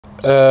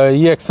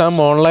ഈ exam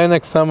online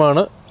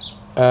എക്സാമാണ്.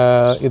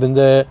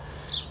 ഇതിൻ്റെ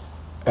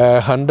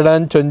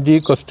 120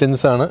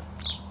 questions ആണ്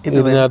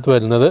ഇതിനകത്ത്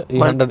വരുന്നത്.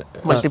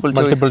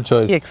 Multiple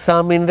choice.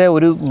 എക്സാമിൻ്റെ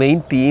ഒരു മെയിൻ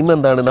തീം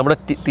എന്താണ്? നമ്മുടെ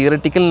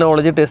തിയററ്റിക്കൽ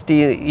നോളജ് ടെസ്റ്റ്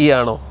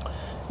ചെയ്യാണോ?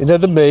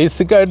 ഇതിനകത്ത്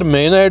ബേസിക്കായിട്ട്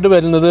മെയിനായിട്ട്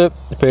വരുന്നത്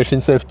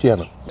പേഷ്യൻ്റ്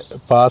സേഫ്റ്റിയാണ്.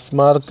 പാസ്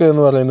മാർക്ക്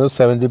എന്ന് പറയുന്നത്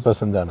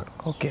 70% ആണ്.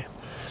 ഓക്കെ.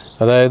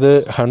 അതായത്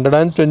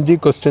 120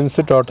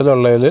 ക്വസ്റ്റ്യൻസ് ടോട്ടൽ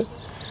ഉള്ളതിൽ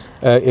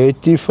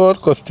 84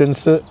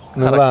 ക്വസ്റ്റ്യൻസ്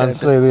നിങ്ങൾ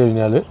ആൻസർ ചെയ്ത്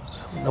കഴിഞ്ഞാൽ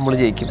നമ്മൾ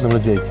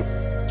ജയിക്കും.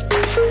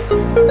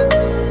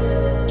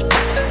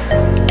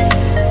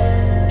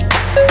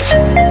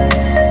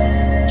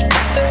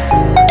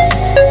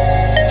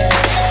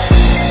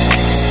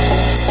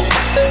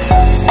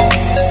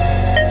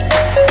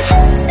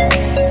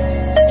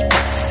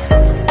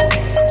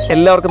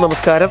 എല്ലാവർക്കും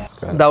നമസ്കാരം.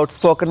 ദ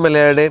ഔട്ട്സ്പോക്കൺ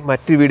മലയാളിയുടെ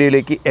മറ്റൊരു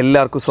വീഡിയോയിലേക്ക്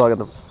എല്ലാവർക്കും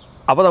സ്വാഗതം.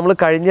 അപ്പോൾ നമ്മൾ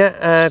കഴിഞ്ഞ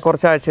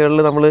കുറച്ച് ആഴ്ചകളിൽ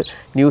നമ്മൾ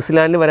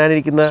ന്യൂസിലാൻഡിൽ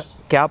വരാനിരിക്കുന്ന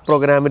ക്യാപ്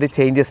പ്രോഗ്രാമിൻ്റെ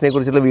ചേഞ്ചസിനെ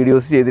കുറിച്ചുള്ള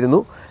വീഡിയോസ് ചെയ്തിരുന്നു.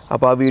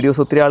 അപ്പോൾ ആ വീഡിയോസ്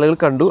ഒത്തിരി ആളുകൾ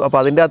കണ്ടു. അപ്പോൾ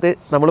അതിൻ്റെ അകത്ത്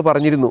നമ്മൾ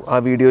പറഞ്ഞിരുന്നു ആ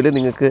വീഡിയോയിൽ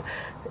നിങ്ങൾക്ക്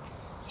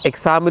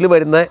എക്സാമിൽ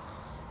വരുന്ന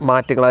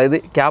മാറ്റങ്ങൾ, അതായത്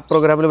ക്യാപ്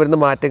പ്രോഗ്രാമിൽ വരുന്ന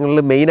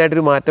മാറ്റങ്ങളിൽ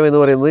മെയിനായിട്ടൊരു മാറ്റം എന്ന്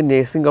പറയുന്നത്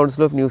നേഴ്സിംഗ്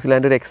കൗൺസിൽ ഓഫ്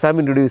ന്യൂസിലാൻഡ് ഒരു എക്സാം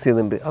ഇൻട്രൊഡ്യൂസ്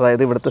ചെയ്യുന്നുണ്ട്.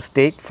 അതായത് ഇവിടുത്തെ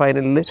സ്റ്റേറ്റ്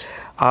ഫൈനലിൽ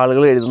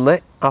ആളുകൾ എഴുതുന്ന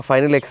ആ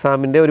ഫൈനൽ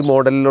എക്സാമിൻ്റെ ഒരു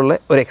മോഡലിലുള്ള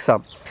ഒരു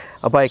എക്സാം.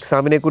 അപ്പോൾ ആ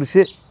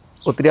എക്സാമിനെക്കുറിച്ച്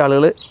ഒത്തിരി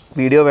ആളുകൾ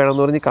വീഡിയോ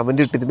വേണമെന്ന് പറഞ്ഞ്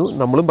കമൻറ്റ് ഇട്ടിരുന്നു.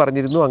 നമ്മളും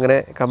പറഞ്ഞിരുന്നു അങ്ങനെ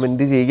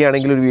കമൻറ്റ്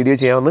ചെയ്യുകയാണെങ്കിൽ ഒരു വീഡിയോ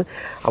ചെയ്യാമെന്ന്.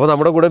 അപ്പോൾ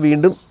നമ്മുടെ കൂടെ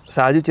വീണ്ടും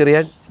സാജു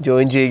ചെറിയാൻ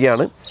ജോയിൻ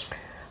ചെയ്യുകയാണ്.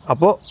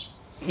 അപ്പോൾ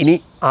ഇനി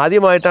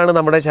ആദ്യമായിട്ടാണ്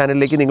നമ്മുടെ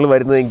ചാനലിലേക്ക് നിങ്ങൾ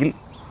വരുന്നതെങ്കിൽ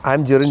I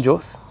M Jerin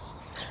Jose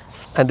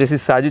and this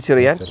is Saju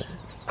Cherian.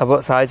 അപ്പോൾ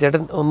സാജു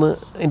ചേട്ടൻ ഒന്ന്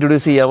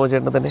ഇൻട്രൊഡ്യൂസ് ചെയ്യാമോ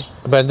ചേട്ടനെ തന്നെ?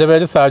 അപ്പോൾ എൻ്റെ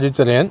പേര് സാജു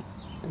ചെറിയാൻ.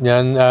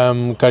 ഞാൻ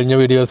കഴിഞ്ഞ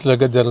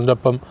വീഡിയോസിലൊക്കെ ജെറിൻ്റെ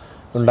ഒപ്പം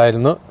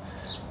ഉണ്ടായിരുന്നു.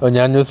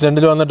 ഞാൻ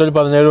ന്യൂസിലൻഡിൽ വന്നിട്ടൊരു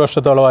 17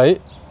 വർഷത്തോളമായി.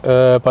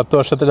 10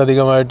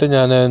 വർഷത്തിലധികമായിട്ട്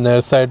ഞാൻ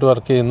നേഴ്സായിട്ട്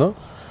വർക്ക് ചെയ്യുന്നു.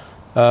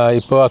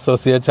 ഇപ്പോൾ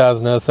അസോസിയേറ്റ്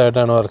ചാർജ്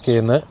നേഴ്സായിട്ടാണ് വർക്ക്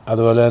ചെയ്യുന്നത്.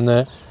 അതുപോലെ തന്നെ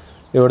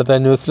ഇവിടുത്തെ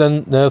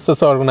ന്യൂസിലൻഡ്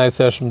നേഴ്സസ്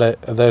ഓർഗനൈസേഷൻ്റെ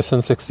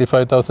ഏകദേശം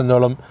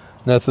 65,000ഓളം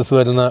നേഴ്സസ്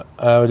വരുന്ന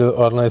ഒരു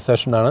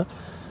ഓർഗനൈസേഷനാണ്.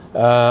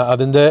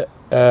 അതിൻ്റെ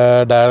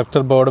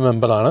ഡയറക്ടർ ബോർഡ്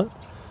മെമ്പറാണ്.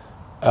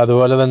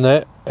 അതുപോലെ തന്നെ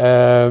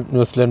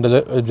ന്യൂസിലൻഡിൽ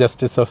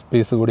ജസ്റ്റിസ് ഓഫ്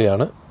പീസ്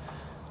കൂടിയാണ്.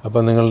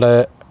 അപ്പോൾ നിങ്ങളുടെ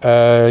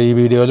ഈ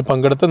വീഡിയോയിൽ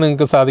പങ്കെടുത്ത്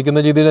നിങ്ങൾക്ക് സാധിക്കുന്ന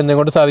രീതിയിൽ, എന്നെ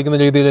കൊണ്ട് സാധിക്കുന്ന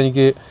രീതിയിൽ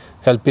എനിക്ക്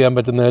ഹെൽപ്പ് ചെയ്യാൻ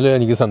പറ്റുന്നതിൽ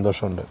എനിക്ക്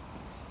സന്തോഷമുണ്ട്.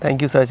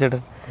 Thank you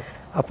സാജേട്ടൻ.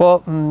 അപ്പോൾ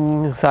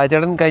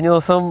സാജേട്ടൻ കഴിഞ്ഞ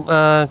ദിവസം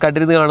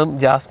കണ്ടിരുന്ന് കാണും,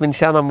 ജാസ്മിൻ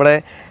ഷാ നമ്മുടെ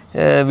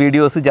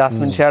വീഡിയോസ്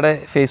ജാസ്മിൻ ഷായുടെ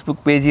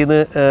ഫേസ്ബുക്ക് പേജിൽ നിന്ന്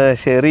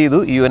ഷെയർ ചെയ്തു.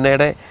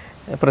 UNAയുടെ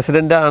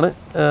പ്രസിഡൻ്റാണ്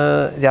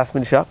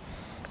ജാസ്മിൻ ഷാ.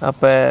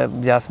 അപ്പോൾ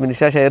ജാസ്മിൻ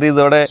ഷാ ഷെയർ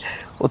ചെയ്തതോടെ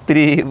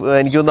ഒത്തിരി,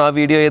 എനിക്ക് തോന്നുന്നു ആ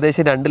വീഡിയോ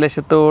ഏകദേശം 2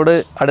 ലക്ഷത്തോട്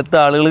അടുത്ത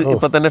ആളുകൾ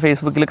ഇപ്പോൾ തന്നെ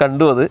ഫേസ്ബുക്കിൽ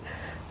കണ്ടു. അത്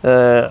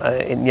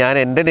ഞാൻ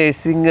എൻ്റെ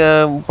നേഴ്സിംഗ്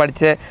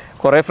പഠിച്ച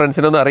കുറേ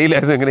ഫ്രണ്ട്സിനൊന്നും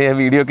അറിയില്ലായിരുന്നു എങ്ങനെ ഞാൻ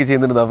വീഡിയോ ഒക്കെ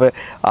ചെയ്യുന്നുണ്ട്. അപ്പോൾ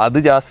അത്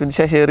ജാസ്മിൻ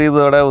ഷാ ഷെയർ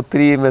ചെയ്തതോടെ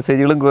ഒത്തിരി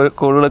മെസ്സേജുകളും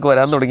കോളുകളൊക്കെ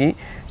വരാൻ തുടങ്ങി.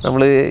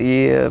 നമ്മൾ ഈ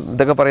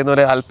ഇതൊക്കെ പറയുന്ന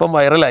പോലെ അല്പം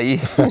വൈറലായി.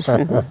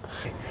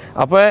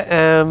 അപ്പോൾ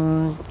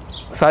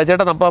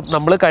സാജേട്ടൻ, അപ്പോൾ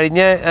നമ്മൾ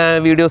കഴിഞ്ഞ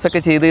വീഡിയോസൊക്കെ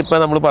ചെയ്ത് ഇപ്പോൾ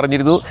നമ്മൾ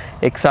പറഞ്ഞിരുന്നു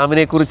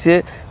എക്സാമിനെ കുറിച്ച്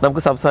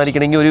നമുക്ക്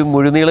സംസാരിക്കണമെങ്കിൽ ഒരു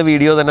മുഴുനീള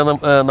വീഡിയോ തന്നെ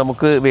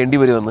നമുക്ക് വേണ്ടി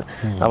വരുമെന്ന്.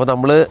 അപ്പോൾ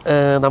നമ്മൾ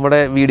നമ്മുടെ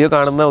വീഡിയോ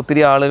കാണുന്ന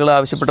ഒത്തിരി ആളുകൾ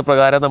ആവശ്യപ്പെട്ട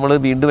പ്രകാരം നമ്മൾ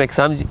വീണ്ടും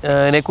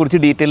എക്സാമിനെ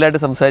കുറിച്ച് ഡീറ്റെയിൽ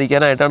ആയിട്ട്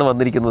സംസാരിക്കാനായിട്ടാണ്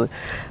വന്നിരിക്കുന്നത്.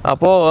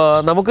 അപ്പോൾ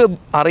നമുക്ക്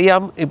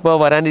അറിയാം ഇപ്പോൾ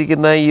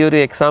വരാനിരിക്കുന്ന ഈ ഒരു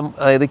എക്സാം,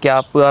 അതായത്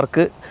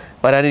ക്യാപ്പുകാർക്ക്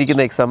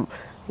വരാനിരിക്കുന്ന എക്സാം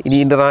ഇനി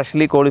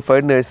ഇൻ്റർനാഷണലി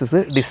ക്വാളിഫൈഡ്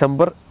നേഴ്സസ്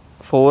December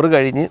 4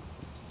 കഴിഞ്ഞ്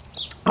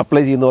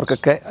അപ്ലൈ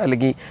ചെയ്യുന്നവർക്കൊക്കെ,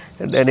 അല്ലെങ്കിൽ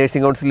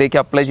നേഴ്സിംഗ് കൗൺസിലിലേക്ക്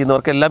അപ്ലൈ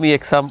ചെയ്യുന്നവർക്കെല്ലാം ഈ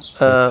എക്സാം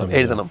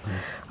എഴുതണം.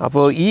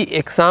 അപ്പോൾ ഈ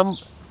എക്സാം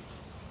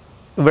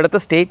ഇവിടുത്തെ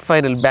state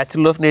final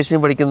bachelor of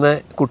nursing പഠിക്കുന്ന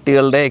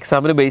കുട്ടികളുടെ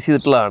എക്സാമിന് ബേസ്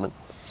ചെയ്തിട്ടുള്ളതാണ്.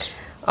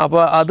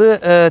 അപ്പോൾ അത്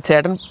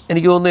ചേട്ടൻ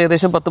എനിക്ക് തോന്നുന്നു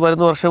ഏകദേശം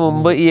 10-11 വർഷം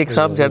മുമ്പ് ഈ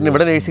എക്സാം, ചേട്ടൻ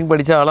ഇവിടെ നേഴ്സിംഗ്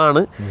പഠിച്ച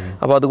ആളാണ്.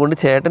 അപ്പോൾ അതുകൊണ്ട്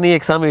ചേട്ടൻ ഈ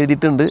എക്സാം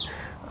എഴുതിയിട്ടുണ്ട്.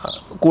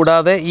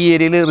 കൂടാതെ ഈ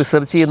ഏരിയയിൽ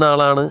റിസർച്ച് ചെയ്യുന്ന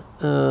ആളാണ്.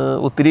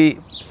 ഒത്തിരി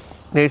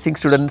നേഴ്സിംഗ്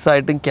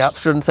സ്റ്റുഡൻസായിട്ടും ക്യാപ്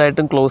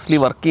സ്റ്റുഡൻസായിട്ടും ക്ലോസ്ലി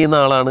വർക്ക് ചെയ്യുന്ന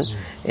ആളാണ്.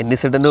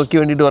 NZNOയ്ക്ക്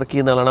വേണ്ടിയിട്ട് വർക്ക്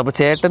ചെയ്യുന്ന ആളാണ്. അപ്പോൾ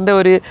ചേട്ടൻ്റെ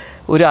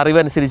ഒരു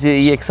അറിവനുസരിച്ച്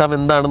ഈ എക്സാം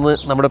എന്താണെന്ന്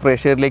നമ്മുടെ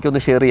പ്രേക്ഷകരിലേക്ക്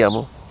ഒന്ന് ഷെയർ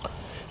ചെയ്യാമോ?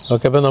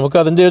 ഓക്കെ. അപ്പോൾ നമുക്ക്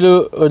അതിൻ്റെ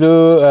ഒരു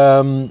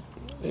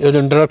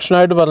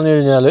ഇൻട്രൊഡക്ഷനായിട്ട് പറഞ്ഞു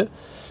കഴിഞ്ഞാൽ,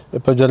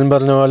 ഇപ്പോൾ ജെറിൻ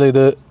പറഞ്ഞ പോലെ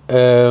ഇത്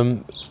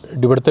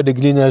ഇവിടുത്തെ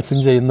ഡിഗ്രി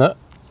നേഴ്സിംഗ് ചെയ്യുന്ന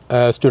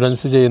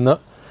സ്റ്റുഡൻസ് ചെയ്യുന്ന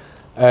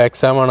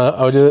എക്സാമാണ്.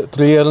 അവർ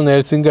 3 ഇയർ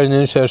നേഴ്സിംഗ്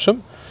കഴിഞ്ഞതിന് ശേഷം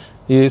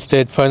ഈ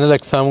സ്റ്റേറ്റ് ഫൈനൽ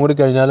എക്സാം കൂടി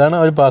കഴിഞ്ഞാലാണ്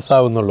അവർ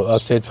പാസ്സാവുന്നുള്ളൂ. ആ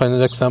സ്റ്റേറ്റ്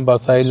ഫൈനൽ എക്സാം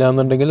പാസ്സായില്ല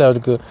എന്നുണ്ടെങ്കിൽ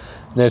അവർക്ക്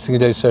നേഴ്സിംഗ്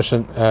രജിസ്ട്രേഷൻ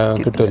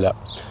കിട്ടില്ല.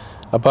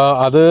 അപ്പോൾ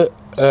അത്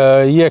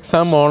ഈ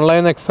എക്സാം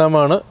ഓൺലൈൻ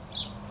എക്സാമാണ്.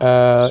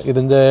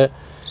 ഇതിൻ്റെ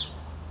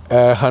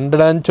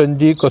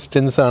 120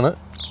 ക്വസ്റ്റ്യൻസ് ആണ്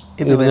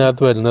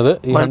ഇതിനകത്ത് വരുന്നത്.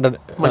 ഈ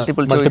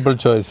മൾട്ടിപ്പിൾ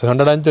ചോയ്സ്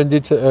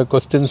 120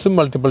 ക്വസ്റ്റ്യൻസും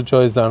മൾട്ടിപ്പിൾ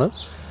ചോയ്സ് ആണ്.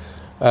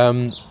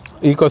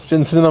 ഈ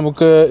ക്വസ്റ്റ്യൻസിന്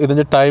നമുക്ക്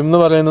ഇതിൻ്റെ ടൈം എന്ന്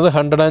പറയുന്നത്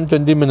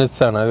 120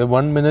 മിനിറ്റ്സ് ആണ്. അത്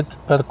 1 മിനിറ്റ്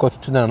പെർ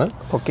ക്വസ്റ്റ്യൻ ആണ്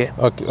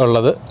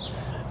ഉള്ളത്.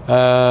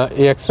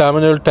 ഈ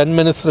എക്സാമിന് ഒരു 10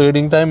 മിനിറ്റ്സ്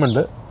റീഡിങ് ടൈം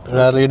ഉണ്ട്.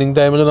 റീഡിങ്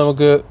ടൈമിൽ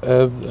നമുക്ക്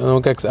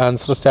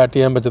ആൻസർ സ്റ്റാർട്ട്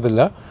ചെയ്യാൻ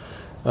പറ്റത്തില്ല.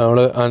 നമ്മൾ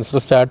ആൻസർ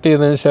സ്റ്റാർട്ട്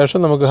ചെയ്തതിന്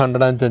ശേഷം നമുക്ക്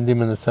 120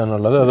 മിനിറ്റ്സ്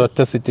ആണുള്ളത്. അത്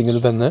ഒറ്റ സിറ്റിങ്ങിൽ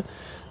തന്നെ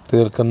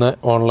തീർക്കുന്ന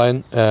ഓൺലൈൻ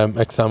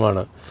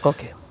എക്സാമാണ്.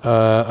 ഓക്കെ.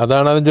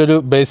 അതാണ് അതിൻ്റെ ഒരു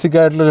ബേസിക്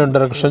ആയിട്ടുള്ളൊരു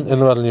ഇൻട്രൊഡക്ഷൻ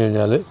എന്ന് പറഞ്ഞു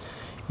കഴിഞ്ഞാൽ.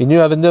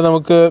 ഇനിയും അതിൻ്റെ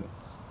നമുക്ക്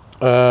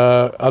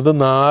അത്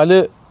 4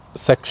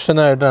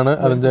 സെക്ഷനായിട്ടാണ്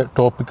അതിൻ്റെ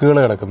ടോപ്പിക്കുകൾ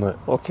കിടക്കുന്നത്.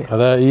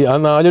 അതായത് ആ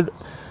 4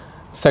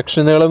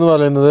 സെക്ഷനുകളെന്ന്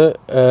പറയുന്നത്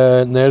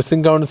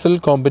നേഴ്സിംഗ് കൗൺസിൽ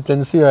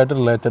കോമ്പറ്റൻസിയുമായിട്ട്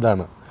റിലേറ്റഡ്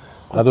ആണ്.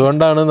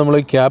 അതുകൊണ്ടാണ് നമ്മൾ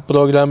ഈ ക്യാപ്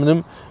പ്രോഗ്രാമിനും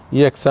ഈ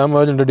എക്സാം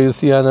അവർ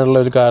ഇൻട്രൊഡ്യൂസ് ചെയ്യാനുള്ള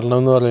ഒരു കാരണം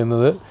എന്ന്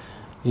പറയുന്നത്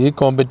ഈ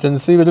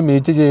കോമ്പറ്റൻസി ഇവർ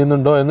മീറ്റ്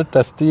ചെയ്യുന്നുണ്ടോ എന്ന്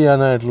ടെസ്റ്റ്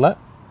ചെയ്യാനായിട്ടുള്ള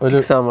ഒരു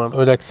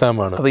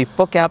എക്സാമാണ്. അപ്പോൾ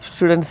ഇപ്പോൾ ക്യാപ്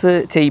സ്റ്റുഡൻസ്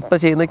ഇപ്പോൾ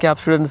ചെയ്യുന്ന ക്യാപ്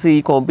സ്റ്റുഡൻസ്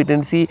ഈ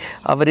കോമ്പിറ്റൻസി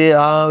അവർ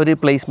ആ ഒരു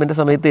പ്ലേസ്മെന്റ്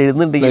സമയത്ത്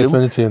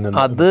എഴുതുന്നുണ്ടെങ്കിലും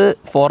അത്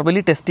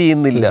ഫോർമലി ടെസ്റ്റ്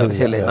ചെയ്യുന്നില്ല.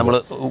 പക്ഷേ നമ്മൾ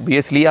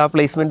ഒബിയസ്ലി ആ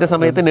പ്ലേസ്മെന്റ്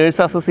സമയത്ത്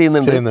നേഴ്സ് അസസ്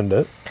ചെയ്യുന്നുണ്ട്.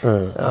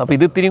 അപ്പോൾ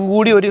ഇത് ഇത്തിരിയും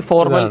കൂടി ഒരു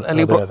ഫോർമൽ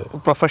അല്ലെങ്കിൽ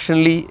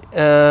പ്രൊഫഷണലി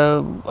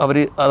അവർ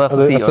അത്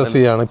അസസ്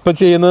ചെയ്യാണ്. ഇപ്പോൾ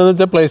ചെയ്യുന്നതെന്ന്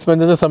വെച്ചാൽ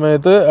പ്ലേസ്മെന്റിന്റെ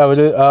സമയത്ത്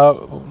അവർ ആ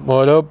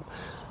ഓരോ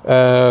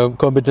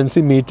കോമ്പറ്റൻസി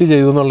മീറ്റ്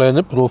ചെയ്തു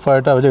എന്നുള്ളതിന്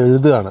പ്രൂഫായിട്ട് അവർ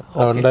എഴുതുകയാണ്.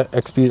 അവരുടെ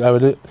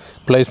അവർ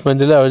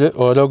പ്ലേസ്മെന്റിൽ അവർ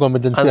ഓരോ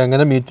കോമ്പറ്റൻസി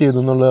അങ്ങനെ മീറ്റ് ചെയ്തു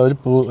എന്നുള്ളത് അവർ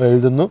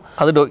എഴുതുന്നു.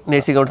 അത്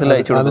നഴ്സിംഗ്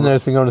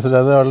കൗൺസിൽ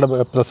അത് അവരുടെ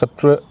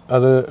പ്രിസെപ്റ്റർ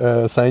അത്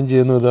സൈൻ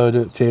ചെയ്യുന്നു, ഇത് അവർ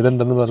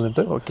ചെയ്തിട്ടുണ്ടെന്ന്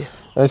പറഞ്ഞിട്ട്.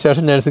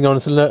 അതിനുശേഷം നഴ്സിംഗ്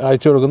കൗൺസിലിന്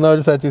അയച്ചു കൊടുക്കുന്നു. അവർ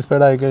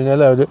സാറ്റിസ്ഫൈഡ്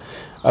ആയിക്കഴിഞ്ഞാൽ അവർ,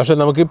 പക്ഷേ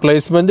നമുക്ക് ഈ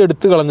പ്ലേസ്മെന്റ്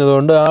എടുത്ത്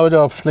കളഞ്ഞതുകൊണ്ട് ആ ഒരു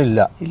ഓപ്ഷൻ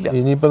ഇല്ല.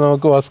 ഇനിയിപ്പോൾ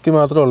നമുക്ക് വാസ്കി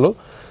മാത്രമേ ഉള്ളൂ.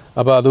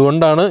 അപ്പോൾ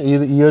അതുകൊണ്ടാണ്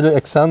ഈ ഒരു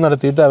എക്സാം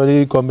നടത്തിയിട്ട് അവർ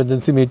ഈ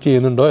കോമ്പറ്റൻസി മീറ്റ്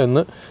ചെയ്യുന്നുണ്ടോ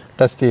എന്ന്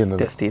ടെസ്റ്റ്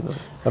ചെയ്യുന്നത്.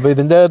 അപ്പോൾ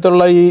ഇതിൻ്റെ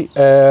അകത്തുള്ള ഈ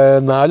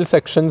 4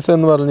 സെക്ഷൻസ്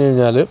എന്ന് പറഞ്ഞു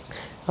കഴിഞ്ഞാൽ,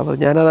 അപ്പോൾ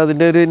ഞാനത്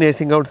അതിൻ്റെ ഒരു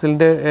നഴ്സിംഗ്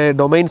കൗൺസിലിൻ്റെ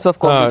ഡൊമൈൻസ്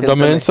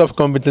ഓഫ്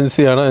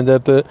കോമ്പറ്റൻസി ആണ്. അതിൻ്റെ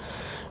അകത്ത്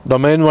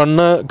ഡൊമൈൻ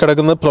 1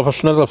 കിടക്കുന്നത്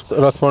പ്രൊഫഷണൽ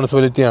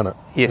റെസ്പോൺസിബിലിറ്റിയാണ്.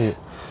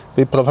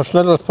 ഈ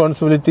പ്രൊഫഷണൽ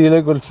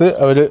റെസ്പോൺസിബിലിറ്റിയെ കുറിച്ച്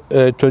അവർ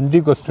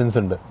 20 ക്വസ്റ്റ്യൻസ്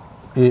ഉണ്ട്.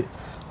 ഈ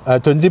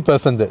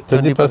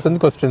 20%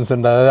 ക്വസ്റ്റ്യൻസ്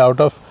ഉണ്ട്. അതായത്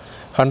ഔട്ട് ഓഫ്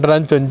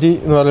 120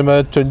 എന്ന്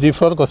പറയുമ്പോൾ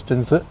 24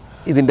 ക്വസ്റ്റ്യൻസ്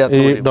ഇതിൻ്റെ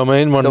ഈ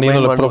ഡൊമൈൻ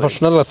 1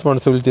 പ്രൊഫഷണൽ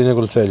റെസ്പോൺസിബിലിറ്റിനെ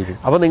കുറിച്ചായിരിക്കും.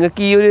 അപ്പോൾ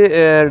നിങ്ങൾക്ക് ഈ ഒരു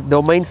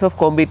ഡൊമൈൻസ് ഓഫ്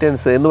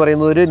കോമ്പിറ്റൻസ് എന്ന്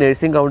പറയുന്നത് ഒരു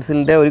നഴ്സിംഗ്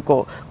കൗൺസിലിൻ്റെ ഒരു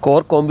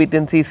കോർ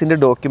കോമ്പിറ്റൻസീസിൻ്റെ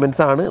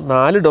ഡോക്യുമെൻറ്റ്സ് ആണ്.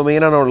 4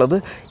 ഡൊമൈനാണ് ഉള്ളത്.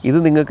 ഇത്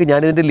നിങ്ങൾക്ക്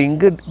ഞാനിതിൻ്റെ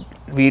ലിങ്ക്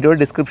വീഡിയോ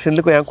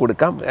ഡിസ്ക്രിപ്ഷനിൽ ഞാൻ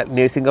കൊടുക്കാം.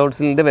 നഴ്സിംഗ്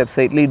കൗൺസിലിൻ്റെ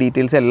വെബ്സൈറ്റിൽ ഈ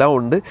ഡീറ്റെയിൽസ് എല്ലാം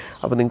ഉണ്ട്.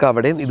 അപ്പോൾ നിങ്ങൾക്ക്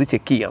അവിടെയും ഇത്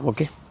ചെക്ക് ചെയ്യാം.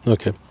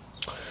 ഓക്കെ.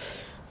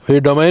 ഈ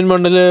ഡൊമൈൻ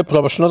 1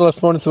 പ്രൊഫഷണൽ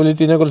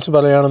റെസ്പോൺസിബിലിറ്റിനെ കുറിച്ച്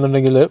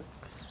പറയുകയാണെന്നുണ്ടെങ്കിൽ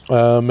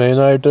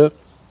മെയിനായിട്ട്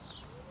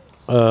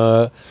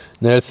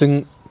നഴ്സിംഗ്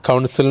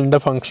കൗൺസിലിൻ്റെ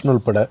ഫംഗ്ഷൻ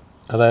ഉൾപ്പെടെ,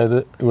 അതായത്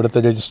ഇവിടുത്തെ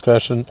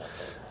രജിസ്ട്രേഷൻ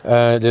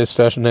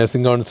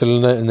നഴ്സിംഗ്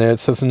കൗൺസിലിന്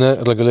നേഴ്സസിനെ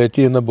റെഗുലേറ്റ്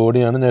ചെയ്യുന്ന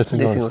ബോഡിയാണ്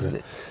നഴ്സിംഗ് കൗൺസിൽ.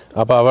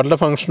 അപ്പോൾ അവരുടെ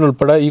ഫംഗ്ഷൻ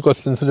ഉൾപ്പെടെ ഈ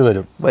ക്വസ്റ്റ്യൻസിൽ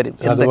വരും.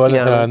 അതുപോലെ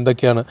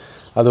എന്തൊക്കെയാണ്,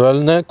 അതുപോലെ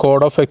തന്നെ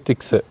code of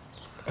ethics,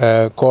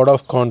 code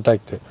of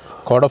contact.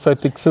 Code of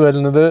ethics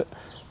വരുന്നത്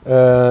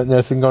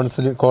nursing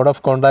council, code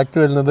of contact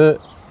വരുന്നത്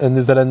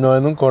NZNO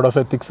എന്നും കോഡ് ഓഫ്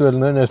എത്തിക്സ്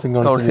വരുന്നത് നഴ്സിംഗ്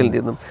കൗൺസിലിൽ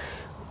നിന്നും.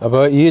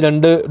 അപ്പോൾ ഈ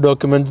 2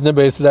 ഡോക്യുമെൻറ്റിന്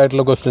ബേസ്ഡ്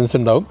ആയിട്ടുള്ള ക്വസ്റ്റ്യൻസ്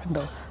ഉണ്ടാവും.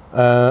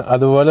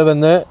 അതുപോലെ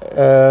തന്നെ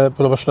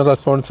പ്രൊഫഷണൽ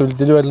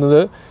റെസ്പോൺസിബിലിറ്റിയിൽ വരുന്നത്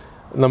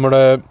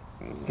നമ്മുടെ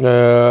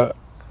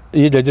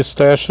ഈ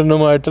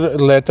രജിസ്ട്രേഷനുമായിട്ട്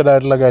റിലേറ്റഡ്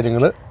ആയിട്ടുള്ള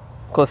കാര്യങ്ങൾ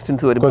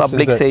ക്വസ്റ്റ്യൻസ് വരും.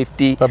 Public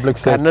safety.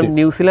 കാരണം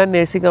ന്യൂസിലാൻഡ്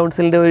നഴ്സിംഗ്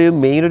കൗൺസിലിൻ്റെ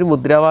ഒരു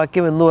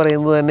മുദ്രാവാക്യം എന്ന്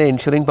പറയുന്നത് തന്നെ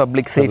എൻഷുറിങ്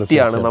പബ്ലിക് സേഫ്റ്റി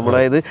ആണ്.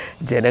 നമ്മളായത്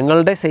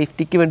ജനങ്ങളുടെ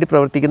സേഫ്റ്റിക്ക് വേണ്ടി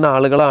പ്രവർത്തിക്കുന്ന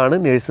ആളുകളാണ്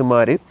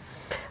നഴ്സുമാർ.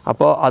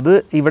 അപ്പോൾ അത്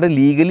ഇവിടെ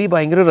ലീഗലി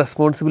ഭയങ്കര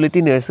റെസ്പോൺസിബിലിറ്റി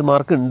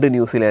നഴ്സുമാർക്ക് ഉണ്ട്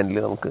ന്യൂസിലാൻഡിൽ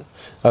നമുക്ക്.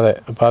 അതെ.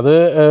 അപ്പോൾ അത്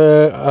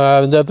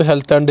അതിൻ്റെ അകത്ത്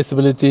ഹെൽത്ത് ആൻഡ്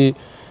ഡിസബിലിറ്റി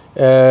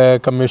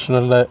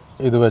കമ്മീഷണറുടെ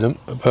ഇത് വരും.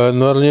 അപ്പോൾ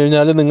എന്ന് പറഞ്ഞു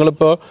കഴിഞ്ഞാൽ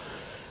നിങ്ങളിപ്പോൾ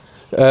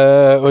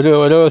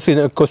ഓരോ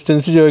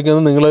ക്വസ്റ്റ്യൻസ്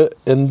ചോദിക്കുന്നത് നിങ്ങൾ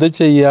എന്ത്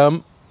ചെയ്യാൻ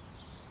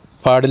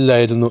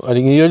പാടില്ലായിരുന്നു,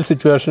 അല്ലെങ്കിൽ ഈ ഒരു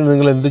സിറ്റുവേഷനിൽ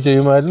നിങ്ങൾ എന്ത്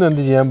ചെയ്യുമായിരുന്നു,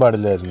 എന്ത് ചെയ്യാൻ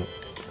പാടില്ലായിരുന്നു,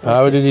 ആ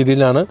ഒരു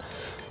രീതിയിലാണ്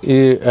ഈ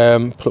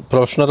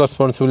പ്രൊഫഷണൽ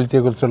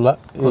റെസ്പോൺസിബിലിറ്റിയെക്കുറിച്ചുള്ള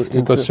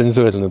ഈ ക്വസ്റ്റ്യൻസ്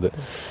വരുന്നത്.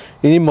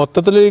 ഇനി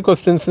മൊത്തത്തിൽ ഈ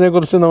ക്വസ്റ്റ്യൻസിനെ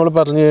കുറിച്ച് നമ്മൾ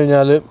പറഞ്ഞു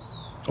കഴിഞ്ഞാൽ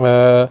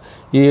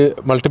ഈ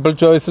മൾട്ടിപ്പിൾ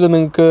ചോയ്സിൽ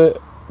നിങ്ങൾക്ക്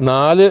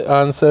 4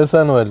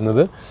 ആൻസേഴ്സാണ്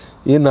വരുന്നത്.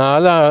 ഈ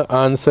 4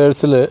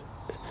 ആൻസേഴ്സിൽ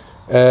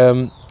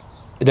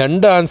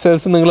 2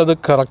 ആൻസേഴ്സ് നിങ്ങളത്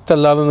കറക്റ്റ്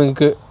അല്ലാതെ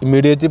നിങ്ങൾക്ക്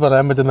ഇമ്മീഡിയറ്റ്ലി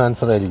പറയാൻ പറ്റുന്ന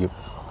ആൻസർ ആയിരിക്കും.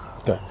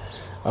 ഓക്കെ.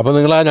 അപ്പോൾ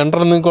നിങ്ങൾ ആ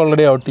 2 നിങ്ങൾക്ക്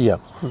ഓൾറെഡി ഔട്ട്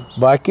ചെയ്യാം.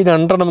 ബാക്കി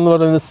 2 എന്ന്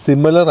പറയുന്നത്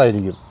സിമിലർ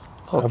ആയിരിക്കും.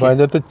 അപ്പോൾ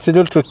അതിൻ്റെ അകത്ത്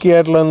ഇച്ചിരി ട്രിക്കി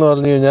ആയിട്ടുള്ളതെന്ന്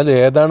പറഞ്ഞു കഴിഞ്ഞാൽ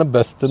ഏതാണ്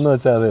ബെസ്റ്റ് എന്ന്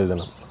വെച്ചാൽ അത്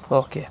എഴുതണം.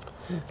 ഓക്കെ.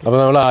 അപ്പോൾ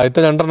നമ്മൾ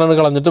ആദ്യത്തെ 2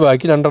 കളഞ്ഞിട്ട്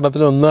ബാക്കി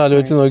 2 ഒന്ന്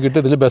ആലോചിച്ച് നോക്കിയിട്ട്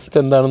ഇതിൽ ബെസ്റ്റ്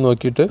എന്താണെന്ന്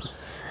നോക്കിയിട്ട്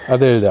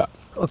അത് എഴുതുക.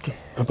 ഓക്കെ.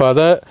 അപ്പോൾ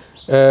അത്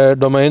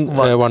ഡൊമൈൻ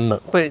 1.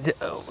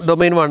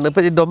 ഡൊമൈൻ 1.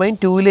 ഇപ്പോൾ ഡൊമൈൻ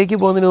 2ലേക്ക്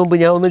പോകുന്നതിന് മുമ്പ്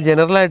ഞാൻ ഒന്ന്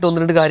ജനറലായിട്ട്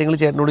 1-2 കാര്യങ്ങൾ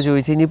ചേട്ടനോട്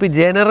ചോദിച്ചു കഴിഞ്ഞാൽ, ഇപ്പോൾ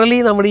ജനറലി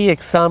നമ്മുടെ ഈ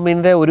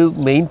എക്സാമിൻ്റെ ഒരു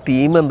മെയിൻ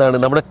തീം എന്താണ്?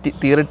 നമ്മുടെ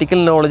തിയററ്റിക്കൽ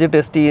നോളജ്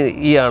ടെസ്റ്റ്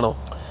ചെയ്യുകയാണോ?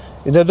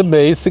 ഇതിനകത്ത്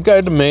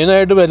ബേസിക്കായിട്ട്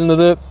മെയിനായിട്ട്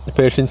വരുന്നത്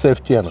പേഷ്യൻ്റ്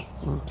സേഫ്റ്റിയാണ്.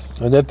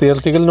 അതിൻ്റെ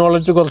തിയററ്റിക്കൽ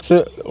നോളജ് കുറച്ച്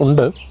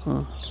ഉണ്ട്,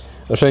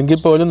 പക്ഷേ എങ്കിൽ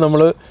പോലും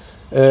നമ്മൾ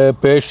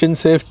പേഷ്യൻ്റ്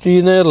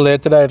സേഫ്റ്റീനെ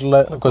റിലേറ്റഡ് ആയിട്ടുള്ള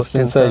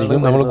ക്വസ്റ്റ്യൻസ്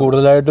ആയിരിക്കും നമ്മൾ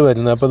കൂടുതലായിട്ട്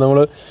വരുന്നത്. അപ്പോൾ നമ്മൾ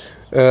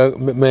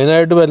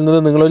മെയിനായിട്ട് വരുന്നത്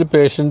നിങ്ങളൊരു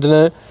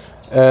പേഷ്യൻറ്റിനെ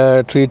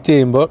ട്രീറ്റ്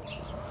ചെയ്യുമ്പോൾ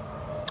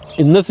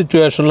ഇന്ന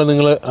സിറ്റുവേഷനിൽ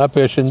നിങ്ങൾ ആ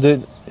പേഷ്യൻ്റ്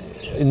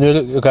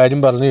ഇന്നൊരു കാര്യം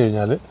പറഞ്ഞു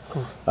കഴിഞ്ഞാൽ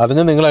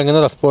അതിന് നിങ്ങൾ എങ്ങനെ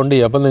റെസ്പോണ്ട്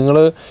ചെയ്യുക. അപ്പോൾ നിങ്ങൾ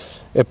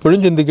എപ്പോഴും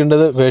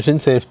ചിന്തിക്കേണ്ടത്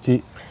പേഷ്യൻ്റ് സേഫ്റ്റി,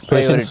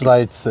 പേഷ്യൻസ്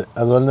റൈറ്റ്സ്,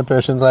 അതുപോലെ തന്നെ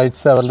പേഷ്യൻ്റ്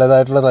റൈറ്റ്സ്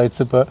അവരുടേതായിട്ടുള്ള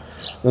റൈറ്റ്സ്. ഇപ്പോൾ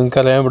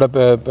നിങ്ങൾക്കറിയാം ഇവിടെ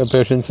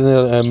പേഷ്യൻസിന്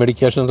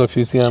മെഡിക്കേഷൻ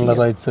റിഫ്യൂസ് ചെയ്യാനുള്ള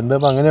റൈറ്റ്സ് ഉണ്ട്.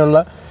 അപ്പോൾ അങ്ങനെയുള്ള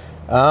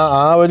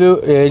ആ ഒരു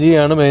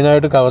ഏരിയയാണ്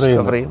മെയിനായിട്ട് കവർ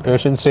ചെയ്യുന്നത്.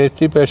 പേഷ്യൻ്റ്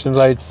സേഫ്റ്റി, പേഷ്യൻ്റ്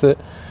റൈറ്റ്സ്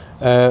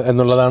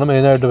എന്നുള്ളതാണ്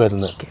മെയിനായിട്ട്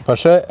വരുന്നത്.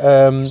 പക്ഷേ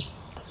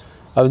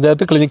അതിൻ്റെ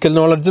അകത്ത് ക്ലിനിക്കൽ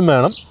നോളജും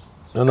വേണം.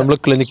 നമ്മൾ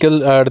ക്ലിനിക്കൽ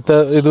അടുത്ത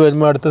ഇത്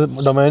വരുമ്പോൾ അടുത്ത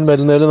ഡൊമൈൻ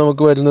വരുന്നതിൽ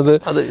നമുക്ക് വരുന്നത്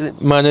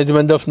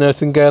മാനേജ്മെൻറ്റ് ഓഫ്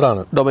നഴ്സിംഗ് കെയർ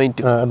ആണ്, ഡൊമൈൻ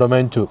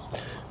 2.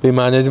 അപ്പോൾ ഈ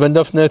മാനേജ്മെൻറ്റ്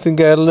ഓഫ് നഴ്സിംഗ്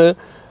കെയറിൽ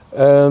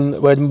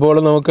വരുമ്പോൾ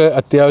നമുക്ക്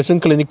അത്യാവശ്യം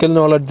ക്ലിനിക്കൽ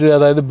നോളജ്,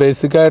 അതായത്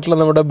ബേസിക് ആയിട്ടുള്ള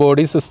നമ്മുടെ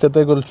ബോഡി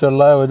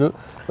സിസ്റ്റത്തെക്കുറിച്ചുള്ള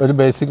ഒരു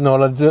ബേസിക്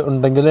നോളജ്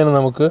ഉണ്ടെങ്കിലേ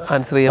നമുക്ക്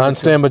ആൻസർ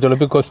ചെയ്യാൻ പറ്റുള്ളൂ.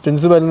 ഇപ്പോൾ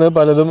ക്വസ്റ്റ്യൻസ് വരുന്നത്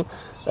പലതും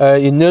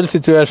ഇന്നൊരു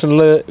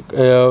സിറ്റുവേഷനിൽ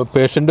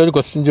പേഷ്യൻ്റ് ഒരു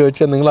ക്വസ്റ്റ്യൻ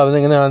ചോദിച്ചാൽ നിങ്ങൾ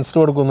അതിനെങ്ങനെ ആൻസർ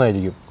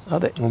കൊടുക്കുന്നതായിരിക്കും.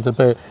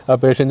 ഇപ്പോൾ ആ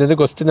പേഷ്യൻറ്റിൻ്റെ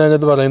ക്വസ്റ്റ്യൻ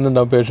അതിനകത്ത്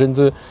പറയുന്നുണ്ടാവും.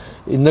 പേഷ്യൻസ്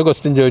ഇന്ന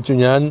ക്വസ്റ്റ്യൻ ചോദിച്ചു,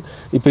 ഞാൻ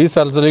ഇപ്പോൾ ഈ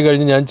സർജറി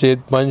കഴിഞ്ഞ്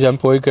ഞാൻ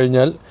പോയി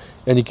കഴിഞ്ഞാൽ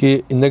എനിക്ക്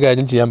ഇന്ന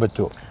കാര്യം ചെയ്യാൻ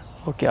പറ്റുമോ,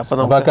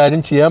 അപ്പോൾ ആ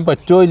കാര്യം ചെയ്യാൻ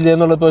പറ്റുമോ ഇല്ല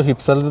എന്നുള്ളത്. ഇപ്പോൾ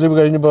ഹിപ്പ് സർജറി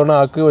കഴിഞ്ഞ് പോകുന്ന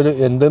ആൾക്ക് ഒരു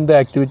എന്തെന്ത്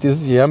ആക്ടിവിറ്റീസ്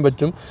ചെയ്യാൻ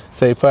പറ്റും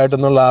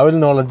സേഫായിട്ടെന്നുള്ള ആ ഒരു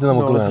നോളജ്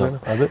നമുക്ക് വേണം.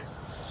 അത്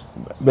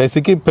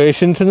ബേസിക്കലി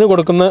പേഷ്യൻസിന്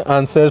കൊടുക്കുന്ന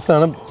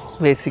ആൻസേഴ്സാണ്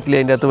ബേസിക്കലി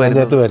അതിൻ്റെ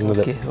അകത്ത്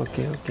വരുന്നത്.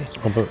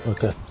 അപ്പോൾ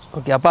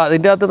അപ്പോൾ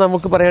അതിൻ്റെ അകത്ത്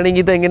നമുക്ക്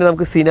പറയുകയാണെങ്കിൽ ഇത് എങ്ങനെ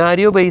നമുക്ക്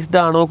സിനാരിയോ ബേസ്ഡ്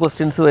ആണോ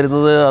ക്വസ്റ്റ്യൻസ്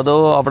വരുന്നത്, അതോ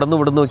അവിടെ നിന്ന്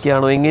ഇവിടെ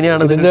നോക്കിയാണോ,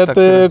 എങ്ങനെയാണ്? ഇതിൻ്റെ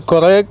അകത്ത്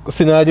കുറേ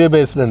സിനാരിയോ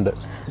ബേസ്ഡ് ഉണ്ട്.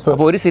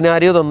 അപ്പോൾ ഒരു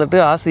സിനാരിയോ തന്നിട്ട്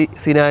ആ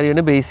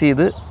സിനാരിയോനെ ബേസ്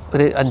ചെയ്ത്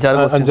ഒരു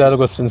 5-6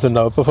 ക്വസ്റ്റ്യൻസ്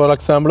ഉണ്ടാവും. ഇപ്പോൾ ഫോർ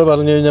എക്സാമ്പിൾ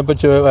പറഞ്ഞു കഴിഞ്ഞാൽ ഇപ്പോൾ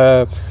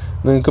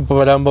നിങ്ങൾക്ക് ഇപ്പോൾ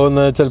വരാൻ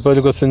പോകുന്ന ചിലപ്പോൾ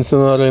ഒരു ക്വസ്റ്റ്യൻസ്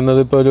എന്ന് പറയുന്നത്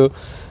ഇപ്പോൾ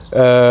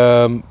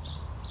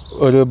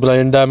ഒരു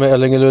ബ്രെയിൻ ഡാമേജ്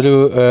അല്ലെങ്കിൽ ഒരു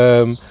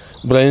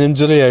ബ്രെയിൻ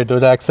ഇഞ്ചുറി ആയിട്ട്,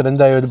 ഒരു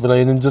ആക്സിഡൻ്റ് ആയ ഒരു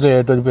ബ്രെയിൻ ഇഞ്ചുറി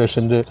ആയിട്ട് ഒരു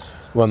പേഷ്യൻറ്റ്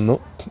വന്നു.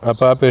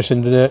 അപ്പോൾ ആ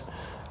പേഷ്യൻറ്റിനെ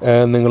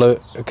നിങ്ങൾ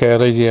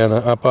കെയർ ചെയ്യാണ്.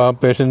 അപ്പോൾ ആ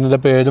പേഷ്യൻറ്റിൻ്റെ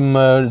പേരും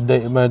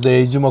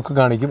ഏജും ഒക്കെ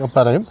കാണിക്കും,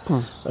 പറയും.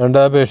 അതുകൊണ്ട്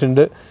ആ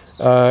പേഷ്യൻറ്റ്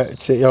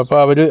അപ്പോൾ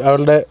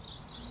അവരുടെ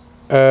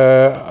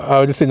ആ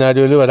ഒരു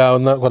സിനാരിയോയിൽ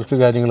വരാവുന്ന കുറച്ച്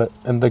കാര്യങ്ങൾ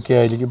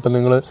എന്തൊക്കെയായിരിക്കും, ഇപ്പോൾ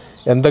നിങ്ങൾ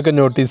എന്തൊക്കെ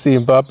നോട്ടീസ്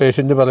ചെയ്യും. ഇപ്പോൾ ആ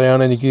പേഷ്യൻറ്റ്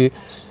പറയുകയാണ് എനിക്ക്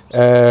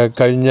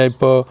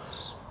ഇപ്പോൾ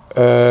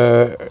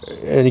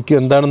എനിക്ക്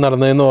എന്താണ്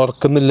നടന്നതെന്ന്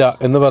ഓർക്കുന്നില്ല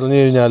എന്ന് പറഞ്ഞു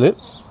കഴിഞ്ഞാൽ,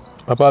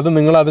 അപ്പോൾ അത്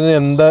നിങ്ങൾ അതിന്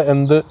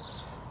എന്ത്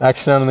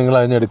ആക്ഷനാണ് നിങ്ങൾ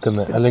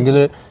അതിനെടുക്കുന്നത്. അല്ലെങ്കിൽ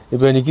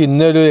ഇപ്പോൾ എനിക്ക്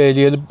ഇന്നൊരു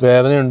ഏരിയയിൽ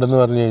വേദന ഉണ്ടെന്ന്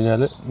പറഞ്ഞു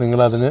കഴിഞ്ഞാൽ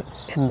നിങ്ങളതിന്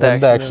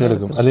എന്ത് ആക്ഷൻ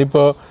എടുക്കും. അല്ലെങ്കിൽ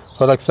ഇപ്പോൾ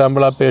ഫോർ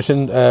എക്സാമ്പിൾ ആ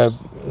പേഷ്യൻറ്റ്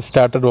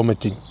സ്റ്റാർട്ടഡ്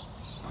വോമിറ്റിംഗ്,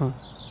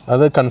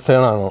 അത്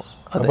കൺസേൺ ആണോ?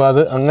 അപ്പോൾ അത്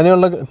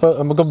അങ്ങനെയുള്ള ഇപ്പോൾ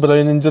നമുക്ക്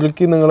ബ്രെയിൻ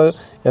ഇഞ്ചുറിക്ക്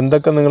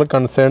എന്തൊക്കെ നിങ്ങൾ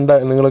കൺസേൺഡ്,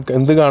 നിങ്ങൾ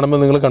എന്ത് കാണുമ്പോൾ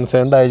നിങ്ങൾ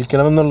കൺസേൺഡ്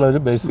ആയിരിക്കണം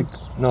എന്നുള്ളൊരു ബേസിക്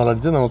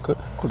നോളജ് നമുക്ക്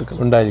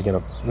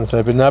ഉണ്ടായിരിക്കണം,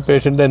 മനസ്സിലായി. പിന്നെ ആ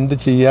പേഷ്യൻ്റ് എന്ത്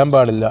ചെയ്യാൻ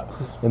പാടില്ല,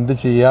 എന്ത്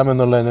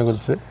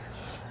ചെയ്യാമെന്നുള്ളതിനെക്കുറിച്ച്,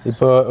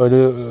 ഇപ്പോൾ ഒരു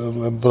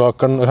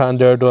ബ്രോക്കൺ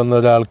ഹാൻഡായിട്ട് വന്ന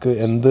ഒരാൾക്ക്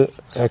എന്ത്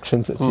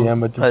ആക്ഷൻസ് ചെയ്യാൻ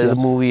പറ്റും,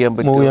 മൂവ് ചെയ്യാൻ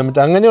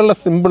പറ്റും, അങ്ങനെയുള്ള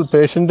സിമ്പിൾ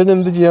പേഷ്യൻറ്റിന്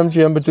എന്ത്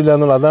ചെയ്യാൻ പറ്റില്ല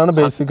എന്നുള്ളത്, അതാണ്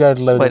ബേസിക്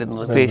ആയിട്ടുള്ള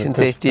പേഷ്യന്റ്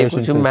സേഫ്റ്റിയെ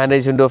കുറിച്ചും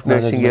മാനേജ്മെന്റ് ഓഫ്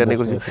നഴ്സിംഗ് കെയറിനെ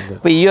കുറിച്ചും.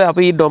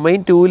 അപ്പോൾ ഈ domain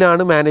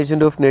 2-ലാണ്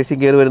management of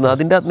nursing care വരുന്നത്.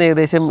 അതിൻ്റെ അകത്ത്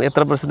ഏകദേശം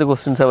എത്ര %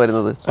 ക്വസ്റ്റ്യൻസാണ്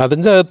വരുന്നത്?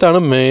 അതിൻ്റെ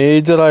അകത്താണ്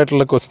മേജർ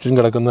ആയിട്ടുള്ള ക്വസ്റ്റ്യൻ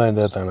കിടക്കുന്നത്.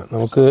 അതിൻ്റെ അകത്താണ്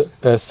നമുക്ക്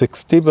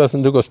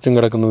 60% ക്വസ്റ്റ്യൻ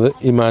കിടക്കുന്നത്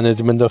ഈ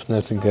മാനേജ്മെന്റ് ഓഫ്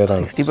നഴ്സിംഗ് കെയർ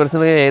ആണ്.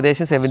 60%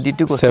 ഏകദേശം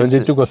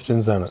 72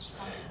 ക്വസ്റ്റ്യൻസ് ആണ്.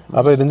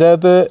 അപ്പോൾ ഇതിൻ്റെ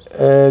അകത്ത്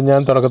ഞാൻ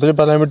തുടക്കത്തിൽ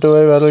പറയാൻ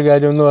വിട്ടുപോയ വേറൊരു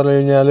കാര്യം എന്ന് പറഞ്ഞു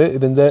കഴിഞ്ഞാൽ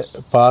ഇതിൻ്റെ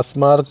പാസ്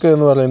മാർക്ക്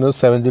എന്ന് പറയുന്നത്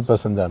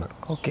 70% ആണ്.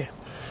 ഓക്കെ,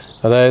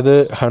 അതായത്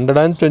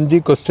 120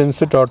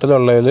 ക്വസ്റ്റ്യൻസ് ടോട്ടൽ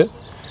ഉള്ളതിൽ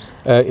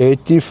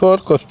 84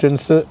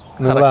 ക്വസ്റ്റ്യൻസ്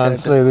നിങ്ങൾ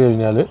ആൻസർ ചെയ്ത്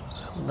കഴിഞ്ഞാൽ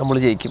നമ്മൾ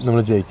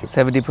ജയിക്കും.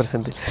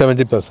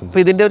 70%.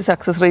 അപ്പോൾ ഇതിൻ്റെ ഒരു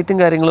സക്സസ് റേറ്റും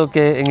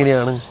കാര്യങ്ങളൊക്കെ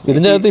എങ്ങനെയാണ്?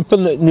 ഇതിൻ്റെ അകത്ത്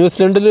ഇപ്പം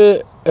ന്യൂസിലൻഡിൽ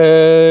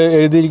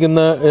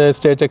എഴുതിയിരിക്കുന്ന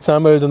സ്റ്റേറ്റ്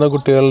എക്സാം എഴുതുന്ന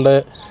കുട്ടികളുടെ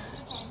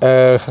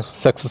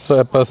സക്സസ്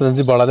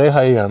പെർസെൻറ്റേജ് വളരെ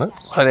ഹൈ ആണ്.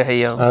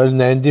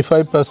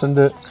 95%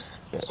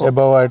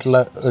 എബവ് ആയിട്ടുള്ള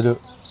ഒരു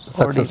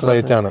സക്സസ്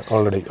റേറ്റ് ആണ്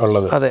ഓൾറെഡി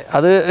ഉള്ളത്. അതെ,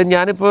 അത്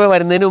ഞാനിപ്പോൾ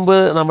വരുന്നതിന് മുമ്പ്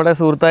നമ്മുടെ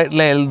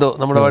സുഹൃത്തായിട്ടുള്ള എൽദോ,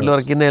 നമ്മുടെ വീട്ടിൽ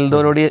വർക്ക് ചെയ്യുന്ന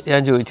എൽദോനോട്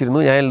ഞാൻ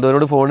ചോദിച്ചിരുന്നു. ഞാൻ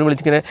എൽദോനോട് ഫോണിൽ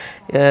വിളിച്ചിങ്ങനെ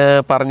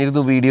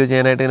പറഞ്ഞിരുന്നു വീഡിയോ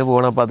ചെയ്യാനായിട്ട് ഇങ്ങനെ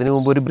പോകണം. അപ്പോൾ അതിന്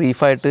മുമ്പ് ഒരു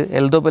ബ്രീഫായിട്ട്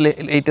എൽദോ ഇപ്പോൾ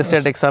ലേറ്റസ്റ്റ്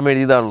ആയിട്ട് എക്സാം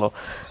എഴുതിയതാണല്ലോ.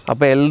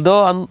 അപ്പോൾ എൽദോ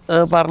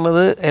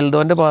പറഞ്ഞത്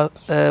എൽദോൻ്റെ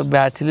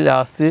ബാച്ചിൽ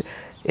ലാസ്റ്റ്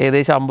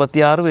ഏകദേശം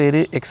 56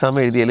 പേര് എക്സാം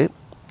എഴുതിയാൽ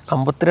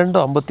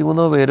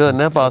 52-53 പേര്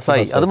തന്നെ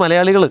പാസ്സായി. അത്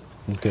മലയാളികൾ.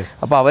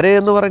 അപ്പോൾ അവർ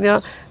എന്ന് പറഞ്ഞാൽ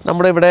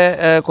നമ്മുടെ ഇവിടെ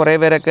കുറേ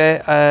പേരൊക്കെ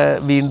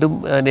വീണ്ടും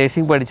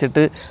നേഴ്സിംഗ്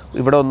പഠിച്ചിട്ട്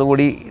ഇവിടെ ഒന്നും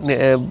കൂടി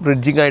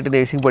ബ്രിഡ്ജിങ് ആയിട്ട്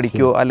നേഴ്സിംഗ്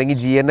പഠിക്കുകയോ അല്ലെങ്കിൽ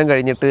GNM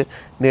കഴിഞ്ഞിട്ട്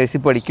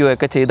നേഴ്സിംഗ് പഠിക്കുകയോ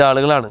ഒക്കെ ചെയ്ത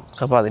ആളുകളാണ്.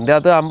 അപ്പോൾ അതിൻ്റെ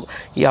അകത്ത്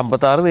ഈ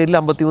 56 പേരിൽ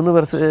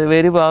 53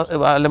 പേര്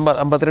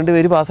 52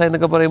 പേര് പാസ്സായി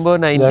എന്നൊക്കെ പറയുമ്പോൾ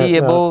 90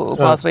 എബോവ്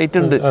പാസ് റേറ്റ്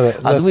ഉണ്ട്.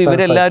 അതും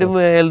ഇവരെല്ലാവരും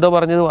എൽദോ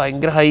പറഞ്ഞത്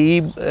ഭയങ്കര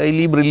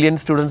ഹൈലി ബ്രില്യൻ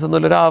സ്റ്റുഡൻസ്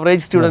എന്നല്ല, ഒരു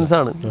ആവറേജ് സ്റ്റുഡൻസ്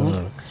ആണ്.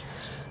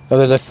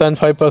 അത് ലെസ് ദാൻ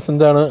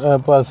 5% ആണ്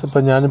പാസ്.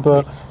 ഇപ്പം ഞാനിപ്പോൾ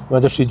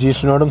മറ്റേ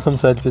ഷിജീഷിനോടും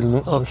സംസാരിച്ചിരുന്നു.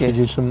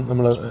 ഷിജീഷും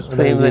നമ്മൾ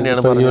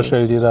ഈ വർഷം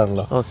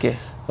എഴുതിയതാണല്ലോ.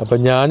 അപ്പം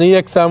ഞാൻ ഈ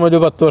എക്സാം ഒരു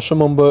 10 വർഷം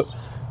മുമ്പ്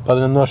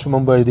 11 വർഷം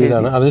മുമ്പ്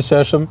എഴുതിയതാണ്.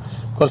 അതിനുശേഷം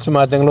കുറച്ച്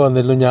മാറ്റങ്ങൾ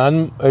വന്നിരുന്നു. ഞാൻ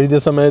എഴുതിയ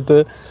സമയത്ത്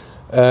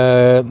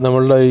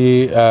നമ്മളുടെ ഈ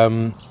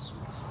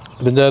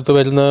ഇതിൻ്റെ അകത്ത്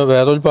വരുന്ന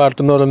വേറൊരു പാർട്ട്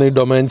എന്ന് പറയുന്നത് ഈ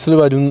ഡൊമൈൻസിൽ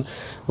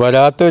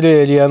വരാത്തൊരു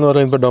ഏരിയ എന്ന്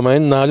പറയുന്നത്, ഇപ്പോൾ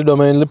 4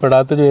 ഡൊമൈനിൽ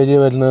പെടാത്തൊരു ഏരിയ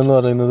വരുന്നതെന്ന്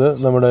പറയുന്നത്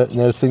നമ്മുടെ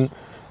നഴ്സിംഗ്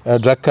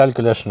ഡ്രഗ്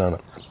കാൽക്കുലേഷനാണ്.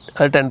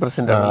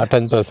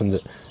 10%.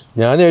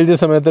 ഞാൻ എഴുതിയ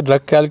സമയത്ത്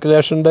ഡ്രഗ്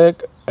കാൽക്കുലേഷൻ്റെ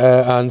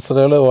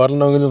ആൻസറുകൾ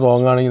ഓരണമെങ്കിലും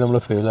റോങ് ആണെങ്കിൽ നമ്മൾ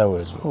ഫെയിൽ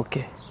ആവുമായിരുന്നു.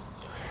 ഓക്കെ,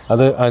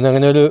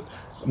 അതിനങ്ങനെ ഒരു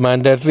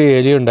മാൻഡേറ്ററി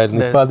ഏരിയ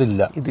ഉണ്ടായിരുന്നു. ഇപ്പോൾ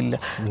അതില്ല. ഇതില്ല.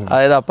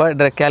 അതായത് അപ്പോൾ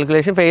ഡ്രഗ്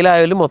കാൽക്കുലേഷൻ ഫെയിൽ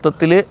ആയാലും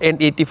മൊത്തത്തിൽ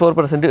 84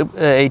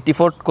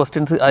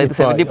 ക്വസ്റ്റ്യൻസ്, അതായത്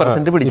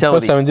 70% പിടിച്ചാൽ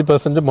മതി.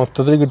 70%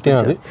 മൊത്തത്തിൽ കിട്ടിയാൽ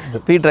മതി.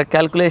 ഇപ്പോൾ ഈ ഡ്രഗ്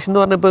കാൽക്കുലേഷൻ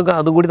എന്ന് പറഞ്ഞപ്പോൾ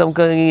അതും കൂടി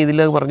നമുക്ക് ഇതിൽ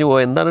പറഞ്ഞു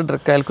പോകാം. എന്താണ്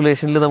ഡ്രഗ്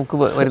കാൽക്കുലേഷനിൽ നമുക്ക്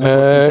വരുന്ന?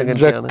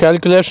 ഡ്രഗ്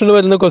കാൽക്കുലേഷനിൽ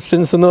വരുന്ന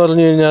ക്വസ്റ്റ്യൻസ് എന്ന്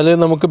പറഞ്ഞു കഴിഞ്ഞാൽ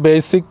നമുക്ക്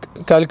ബേസിക്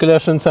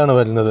കാൽക്കുലേഷൻസ് ആണ്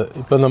വരുന്നത്.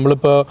 ഇപ്പോൾ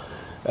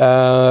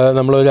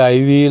നമ്മളൊരു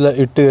IV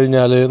ഇട്ട്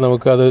കഴിഞ്ഞാൽ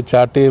നമുക്കത്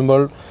ചാർട്ട്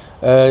ചെയ്യുമ്പോൾ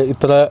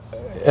ഇത്ര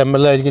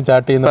ml ആയിരിക്കും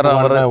ചാർട്ട് ചെയ്യുന്നത്.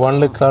 1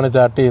 ലിറ്റർ ആണ്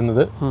ചാർട്ട്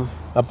ചെയ്യുന്നത്.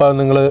 അപ്പോൾ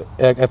നിങ്ങൾ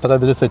എത്ര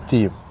ഇതിൽ സെറ്റ്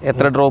ചെയ്യും,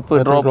 എത്ര ഡ്രോപ്പ്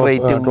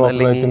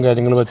റേറ്റും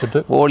കാര്യങ്ങൾ വെച്ചിട്ട്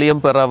വോളിയം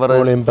പെർ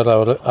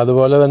അവർ.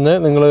 അതുപോലെ തന്നെ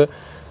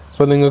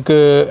ഇപ്പോൾ നിങ്ങൾക്ക്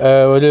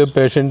ഒരു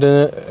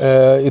പേഷ്യൻറ്റിന്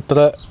ഇത്ര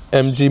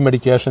mg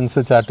മെഡിക്കേഷൻസ്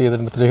ചാർട്ട്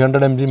ചെയ്തിട്ടുണ്ട്,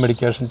 300 mg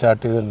മെഡിക്കേഷൻ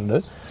ചാർട്ട് ചെയ്തിട്ടുണ്ട്.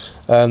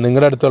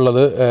 നിങ്ങളുടെ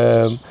അടുത്തുള്ളത്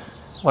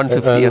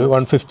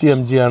 150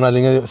 mg ആണ്,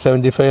 അല്ലെങ്കിൽ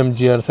 75 mg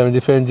ആണ്.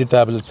 75 mg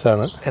ടാബ്ലറ്റ്സ്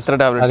ആണ്,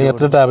 അല്ലെങ്കിൽ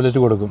എത്ര ടാബ്ലറ്റ്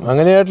കൊടുക്കും.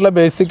 അങ്ങനെയായിട്ടുള്ള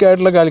ബേസിക്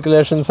ആയിട്ടുള്ള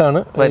കാൽക്കുലേഷൻസ് ആണ്.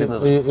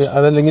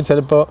 അതല്ലെങ്കിൽ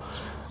ചിലപ്പോൾ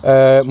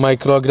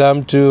മൈക്രോഗ്രാം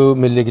ടു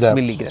മില്ലിഗ്രാം.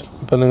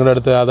 ഇപ്പം നിങ്ങളുടെ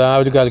അടുത്ത് ആ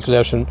ഒരു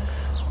കാൽക്കുലേഷൻ.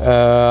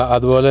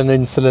 അതുപോലെ തന്നെ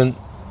ഇൻസുലിൻ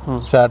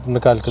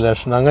ചാർട്ടിൻ്റെ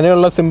കാൽക്കുലേഷൻ.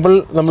 അങ്ങനെയുള്ള സിമ്പിൾ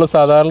നമ്മൾ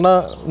സാധാരണ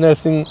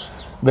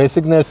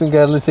ബേസിക് നഴ്സിംഗ്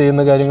കെയറിൽ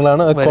ചെയ്യുന്ന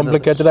കാര്യങ്ങളാണ്.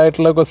 കോംപ്ലിക്കേറ്റഡ്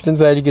ആയിട്ടുള്ള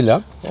ക്വസ്റ്റ്യൻസ് ആയിരിക്കില്ല.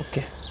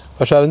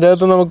 പക്ഷെ അതിൻ്റെ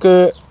അകത്ത് നമുക്ക്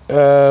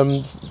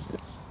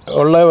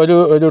ഉള്ള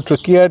ഒരു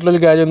ട്രിക്കി ആയിട്ടുള്ളൊരു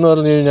കാര്യം എന്ന്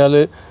പറഞ്ഞു കഴിഞ്ഞാൽ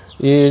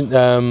ഈ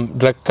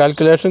ഡ്രഗ്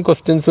കാൽക്കുലേഷൻ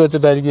ക്വസ്റ്റ്യൻസ്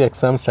വെച്ചിട്ടായിരിക്കും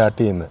എക്സാം സ്റ്റാർട്ട്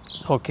ചെയ്യുന്നത്.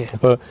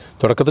 അപ്പോൾ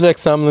തുടക്കത്തിൽ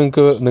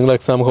നിങ്ങൾ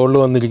എക്സാം ഹോളിൽ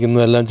വന്നിരിക്കുന്നു,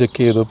 എല്ലാം ചെക്ക്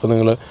ചെയ്തു. ഇപ്പോൾ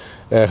നിങ്ങൾ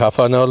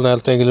ഹാഫ് ആൻ അവർ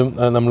നേരത്തെങ്കിലും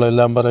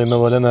നമ്മളെല്ലാം പറയുന്ന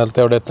പോലെ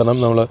നേരത്തെ അവിടെ എത്തണം.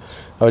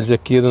 അവർ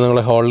ചെക്ക് ചെയ്ത്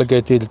നമ്മളെ ഹോളിൽ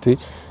കയറ്റിയിരുത്തി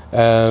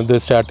ഇത്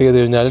സ്റ്റാർട്ട് ചെയ്ത്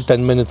കഴിഞ്ഞാൽ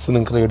 10 minutes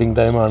നിങ്ങൾക്ക് റീഡിങ്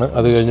ടൈമാണ്.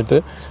 അത് കഴിഞ്ഞിട്ട്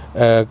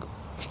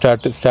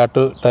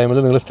സ്റ്റാർട്ട് ടൈമിൽ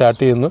നിങ്ങൾ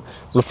സ്റ്റാർട്ട് ചെയ്യുന്നു.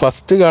 നമ്മൾ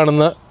ഫസ്റ്റ്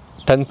കാണുന്ന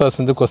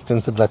 10%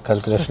 ക്വസ്റ്റ്യൻസ് ഡ്രഗ്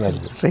കാൽക്കുലേഷൻ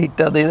ആയിരിക്കും.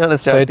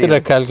 സ്ട്രേറ്റ്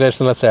ഡ്രഗ്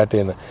കാൽക്കുലേഷനിലാണ് സ്റ്റാർട്ട്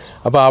ചെയ്യുന്നത്.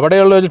 അപ്പോൾ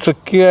അവിടെയുള്ള ഒരു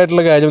ട്രിക്കി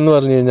ആയിട്ടുള്ള കാര്യം എന്ന്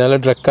പറഞ്ഞു കഴിഞ്ഞാൽ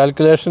ഡ്രഗ്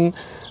കാൽക്കുലേഷൻ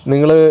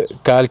നിങ്ങൾ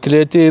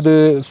കാൽക്കുലേറ്റ് ചെയ്ത്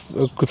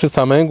കുറച്ച്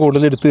സമയം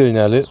കൂടുതൽ എടുത്തു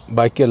കഴിഞ്ഞാൽ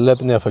ബാക്കി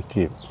എല്ലാത്തിനെയും എഫക്റ്റ്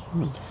ചെയ്യും.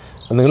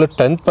 നിങ്ങൾ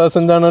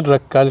 10% ആണ്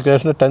ഡ്രഗ്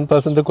കാൽക്കുലേഷന്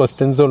 10%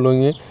 ക്വസ്റ്റ്യൻസ്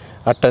ഉള്ളെങ്കിൽ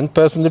ആ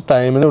 10%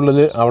 ടൈമിനുള്ളിൽ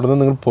അവിടെ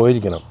നിന്ന് നിങ്ങൾ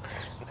പോയിരിക്കണം.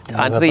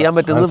 ആൻസർ ചെയ്യാൻ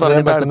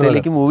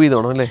പറ്റുന്ന മൂവ്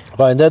ചെയ്തോണം അല്ലേ.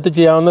 അപ്പോൾ അതിൻ്റെ അകത്ത്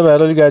ചെയ്യാവുന്ന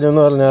വേറൊരു കാര്യം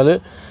എന്ന് പറഞ്ഞാൽ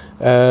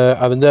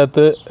അതിൻ്റെ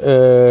അകത്ത്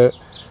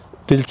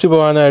തിരിച്ചു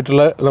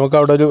പോകാനായിട്ടുള്ള നമുക്ക്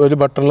അവിടെ ഒരു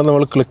ബട്ടണിൽ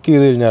നമ്മൾ ക്ലിക്ക്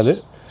ചെയ്ത് കഴിഞ്ഞാൽ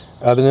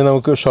അതിനെ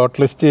നമുക്ക് ഷോർട്ട്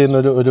ലിസ്റ്റ് ചെയ്യുന്ന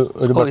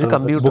ഒരു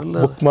ബട്ടൺ,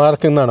 ബുക്ക്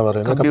മാർക്ക് എന്നാണ്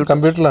പറയുന്നത്.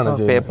 കമ്പ്യൂട്ടറിലാണ്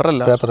ചെയ്യുന്നത്,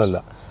 പേപ്പറല്ല,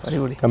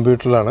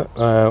 കമ്പ്യൂട്ടറിലാണ്.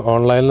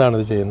 ഓൺലൈനിലാണ്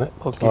ഇത് ചെയ്യുന്നത്.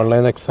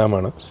 ഓൺലൈൻ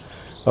എക്സാമാണ്.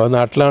 അപ്പോൾ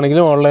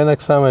നാട്ടിലാണെങ്കിലും ഓൺലൈൻ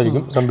എക്സാം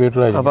ആയിരിക്കും,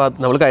 കമ്പ്യൂട്ടറായിരിക്കും. അപ്പോൾ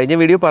നമ്മൾ കഴിഞ്ഞ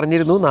വീഡിയോ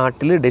പറഞ്ഞിരുന്നു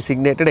നാട്ടിൽ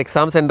ഡെസിഗ്നേറ്റഡ്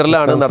എക്സാം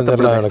സെന്ററിലാണ്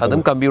നടത്തപ്പെടുന്നത്,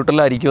 അതും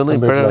കമ്പ്യൂട്ടറിലായിരിക്കുമെന്ന്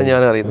ഇപ്പോഴാണ്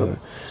ഞാൻ അറിയുന്നത്.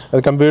 അത്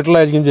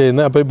കമ്പ്യൂട്ടറിലായിരിക്കും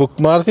ചെയ്യുന്നത്. അപ്പോൾ ഈ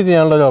ബുക്ക് മാർക്ക്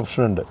ചെയ്യാനുള്ള ഒരു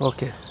ഓപ്ഷൻ ഉണ്ട്.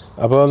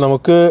 അപ്പോൾ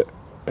നമുക്ക്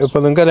ഇപ്പോൾ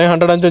നിങ്ങൾക്ക് അല്ലെങ്കിൽ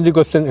 120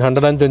 ക്വസ്റ്റ്യൻ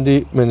 120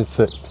 minutes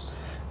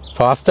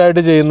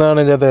ഫാസ്റ്റായിട്ട് ചെയ്യുന്നതാണ്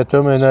ഇതിനകത്ത്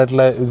ഏറ്റവും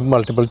മെയിനായിട്ടുള്ള.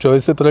 മൾട്ടിപ്പിൾ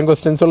ചോയ്സ് ഇത്രയും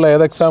ക്വസ്റ്റ്യൻസ് ഉള്ള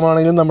ഏത് എക്സാം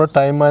ആണെങ്കിലും നമ്മുടെ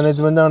ടൈം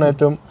മാനേജ്മെൻറ്റാണ്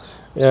ഏറ്റവും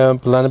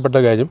പ്രധാനപ്പെട്ട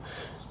കാര്യം.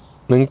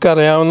 നിങ്ങൾക്ക്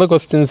അറിയാവുന്ന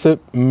ക്വസ്റ്റ്യൻസ്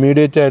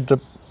ഇമ്മീഡിയറ്റ് ആയിട്ട്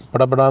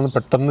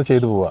പെട്ടെന്ന്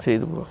ചെയ്തു പോവാം.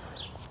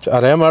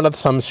 അറിയാൻ പാടാത്ത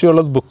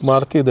സംശയമുള്ളത് ബുക്ക്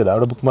മാർക്ക് ചെയ്തില്ല.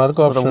 അവിടെ book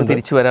mark option,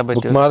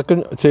 book mark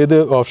ചെയ്ത്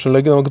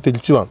ഓപ്ഷനിലേക്ക് നമുക്ക്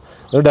തിരിച്ചു പോകാം.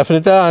 അത്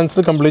ഡെഫിനറ്റ്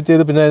ആൻസർ കംപ്ലീറ്റ്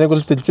ചെയ്ത് പിന്നെ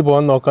അതിനെക്കുറിച്ച് തിരിച്ച്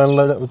പോകാൻ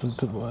നോക്കാനുള്ള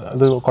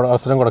അത്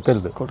അവസരം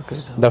കൊടുക്കരുത്.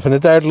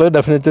 ഡെഫിനറ്റ് ആയിട്ടുള്ളത്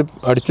ഡെഫിനറ്റ്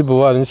അടിച്ച്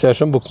പോവുക.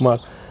 അതിനുശേഷം ബുക്ക്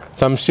മാർക്ക്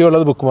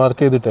സംശയമുള്ളത് ബുക്ക്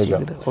മാർക്ക്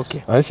ചെയ്തിട്ടേക്കാം.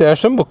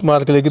 അതിനുശേഷം ബുക്ക്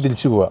മാർക്കിലേക്ക്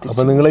തിരിച്ചു പോവുക.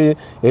 അപ്പോൾ നിങ്ങൾ ഈ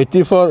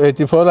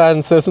 84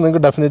 ആൻസേഴ്സ്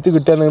നിങ്ങൾക്ക് ഡെഫിനറ്റ്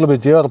കിട്ടിയാൽ നിങ്ങൾ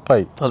വിജയം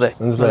ഉറപ്പായി.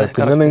 മനസ്സിലായി.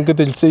 പിന്നെ നിങ്ങൾക്ക്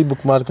തിരിച്ച് ഈ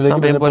ബുക്ക് മാർക്കിലേക്ക്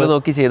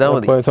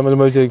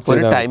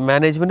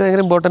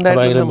ഭയങ്കര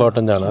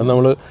ഇമ്പോർട്ടൻ്റ് ആണ്. അത്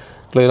നമ്മൾ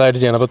ക്ലിയർ ആയിട്ട്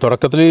ചെയ്യണം. അപ്പോൾ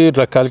തുടക്കത്തിൽ ഈ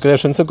ഡ്രഗ്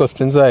കാൽക്കുലേഷൻസ്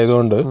ക്വസ്റ്റ്യൻസ്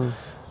ആയതുകൊണ്ട്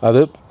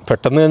അത്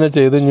പെട്ടെന്ന് തന്നെ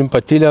ചെയ്ത് ഇനി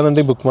പറ്റിയില്ല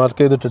എന്നുണ്ടെങ്കിൽ ബുക്ക്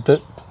മാർക്ക് ചെയ്തിട്ടിട്ട്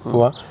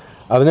പോവാം.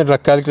 അതിന്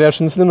ഡ്രഗ്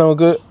കാൽക്കുലേഷൻസിന്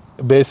നമുക്ക്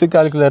ബേസിക്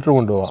കാൽക്കുലേറ്റർ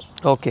കൊണ്ടുപോകാം.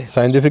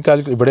 സയൻറ്റിഫിക്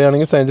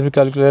ഇവിടെയാണെങ്കിൽ സയൻറ്റിഫിക്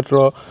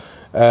കാൽക്കുലേറ്ററോ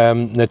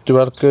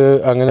നെറ്റ്വർക്ക്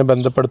അങ്ങനെ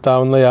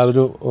ബന്ധപ്പെടുത്താവുന്ന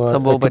യാതൊരു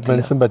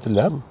എക്യുപ്മെൻറ്റ്സും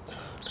പറ്റില്ല.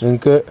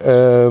 നിങ്ങൾക്ക്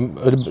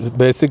ഒരു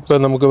ബേസിക്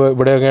ഇപ്പോൾ നമുക്ക്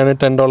ഇവിടെയൊക്കെയാണെങ്കിൽ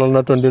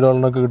 $10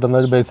 $20 കിട്ടുന്ന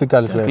ഒരു ബേസിക്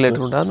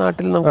കാൽക്കുലേറ്റർ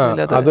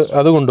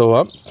അത്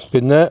കൊണ്ടുപോകാം.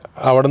 പിന്നെ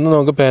അവിടെ നിന്ന്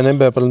നമുക്ക് പേനയും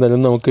പേപ്പറും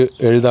തരും, നമുക്ക്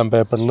എഴുതാം.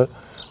 പേപ്പറിൽ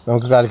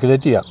നമുക്ക്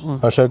കാൽക്കുലേറ്റ് ചെയ്യാം.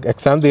 പക്ഷേ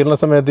എക്സാം തീരുന്ന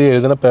സമയത്ത്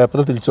എഴുതുന്ന പേപ്പർ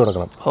തിരിച്ചു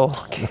കൊടുക്കണം.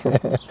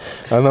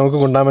 അത് നമുക്ക്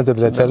കൊണ്ടുപോകാൻ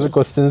പറ്റത്തില്ല. ചില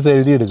ക്വസ്റ്റ്യൻസ്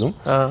എഴുതിയെടുക്കും.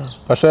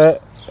 പക്ഷേ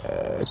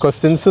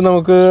ക്വസ്റ്റ്യൻസ്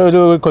നമുക്ക്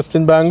ഒരു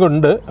ക്വസ്റ്റ്യൻ ബാങ്ക്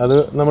ഉണ്ട്. അത്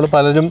നമ്മൾ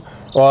പലരും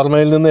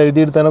ഓർമ്മയിൽ നിന്ന്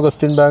എഴുതിയെടുത്താണ്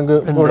ക്വസ്റ്റ്യൻ ബാങ്ക്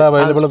ഇവിടെ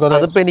അവൈലബിൾ.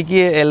 അതിപ്പോൾ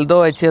എനിക്ക് എൽദോ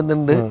അയച്ചു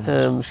തന്നിട്ടുണ്ട്,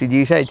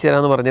 ഷിജീഷ് അയച്ചു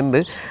തരാമെന്ന് പറഞ്ഞിട്ടുണ്ട്.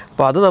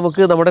 അപ്പോൾ അത്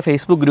നമുക്ക് നമ്മുടെ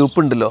ഫേസ്ബുക്ക് ഗ്രൂപ്പ്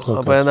ഉണ്ടല്ലോ.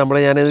 അപ്പോൾ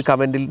ഞാനിത്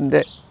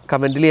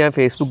കമൻറ്റിൽ ഞാൻ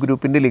ഫേസ്ബുക്ക്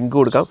ഗ്രൂപ്പിൻ്റെ ലിങ്ക്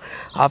കൊടുക്കാം.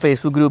 ആ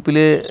ഫേസ്ബുക്ക് ഗ്രൂപ്പിൽ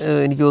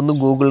എനിക്ക്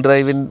തോന്നുന്നു ഗൂഗിൾ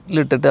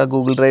ഡ്രൈവിലിട്ടിട്ട് ആ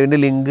ഗൂഗിൾ ഡ്രൈവിൻ്റെ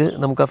ലിങ്ക്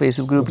നമുക്ക് ആ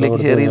ഫേസ്ബുക്ക് ഗ്രൂപ്പിലേക്ക്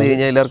ഷെയർ ചെയ്ത്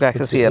കഴിഞ്ഞാൽ എല്ലാവർക്കും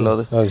ആക്സസ് ചെയ്യാമല്ലോ.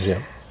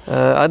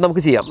 അത്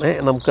നമുക്ക് ചെയ്യാം.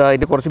 നമുക്ക്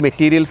അതിൻ്റെ കുറച്ച്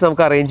മെറ്റീരിയൽസ്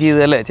നമുക്ക് അറേഞ്ച്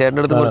ചെയ്തല്ലേ,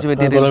 ചേട്ടൻ്റെ അടുത്ത് കുറച്ച്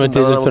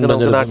മെറ്റീരിയൽസ്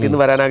നമുക്ക് നാട്ടിൽ നിന്ന്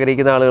വരാൻ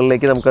ആഗ്രഹിക്കുന്ന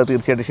ആളുകളിലേക്ക് നമുക്ക്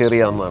തീർച്ചയായിട്ടും ഷെയർ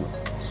ചെയ്യാവുന്നതാണ്.